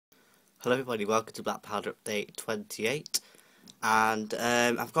Hello everybody, welcome to Black Powder Update 28, and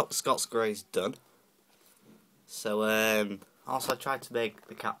I've got the Scots Greys done. So also I tried to make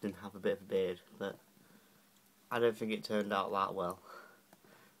the captain have a bit of a beard, but I don't think it turned out that well.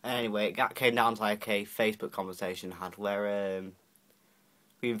 Anyway, it came down to like a Facebook conversation I had where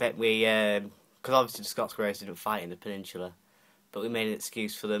because obviously the Scots Greys didn't fight in the peninsula, but we made an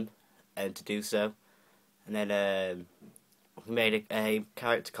excuse for them to do so, and then we made a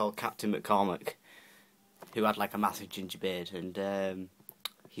character called Captain McCormick, who had like a massive ginger beard, and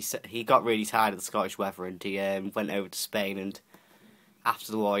he got really tired of the Scottish weather, and he went over to Spain, and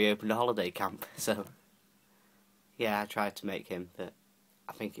after the war he opened a holiday camp. So yeah, I tried to make him, but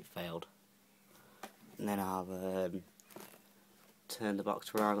I think it failed. And then I'll turn the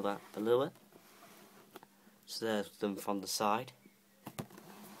box around a little bit, so there's them from the side,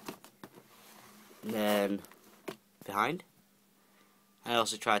 and then behind. I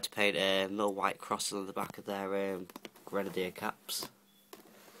also tried to paint little white crosses on the back of their grenadier caps.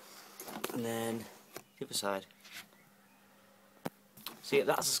 And then the other side. So yeah,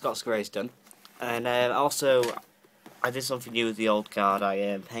 that's the Scots Greys done. And also, I did something new with the old guard.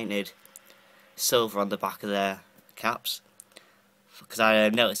 I painted silver on the back of their caps, because I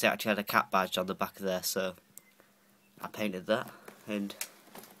noticed they actually had a cap badge on the back of there, so I painted that. And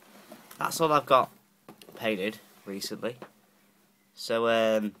that's all I've got painted recently. So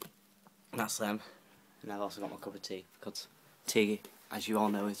that's them, and I've also got my cup of tea, because tea, as you all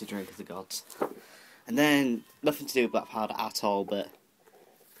know, is the drink of the gods. And then, nothing to do with Black Powder at all, but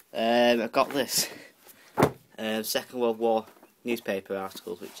I've got this Second World War newspaper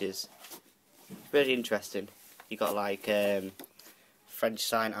articles, which is really interesting. You got like French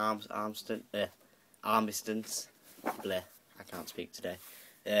sign armistice, bleh, I can't speak today,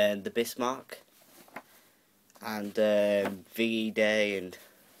 the Bismarck, and VE Day and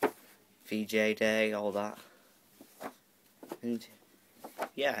VJ Day, all that. And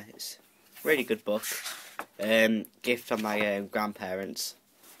yeah, it's a really good book. Gift from my grandparents.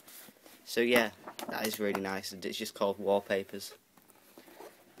 So yeah, that is really nice, and it's just called Wallpapers.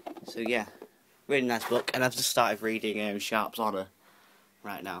 So yeah, really nice book, and I've just started reading Sharp's Honour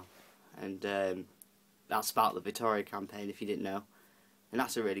right now, and that's about the Victoria campaign, if you didn't know. And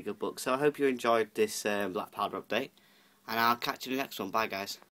that's a really good book. So I hope you enjoyed this Black Powder update, and I'll catch you in the next one. Bye guys.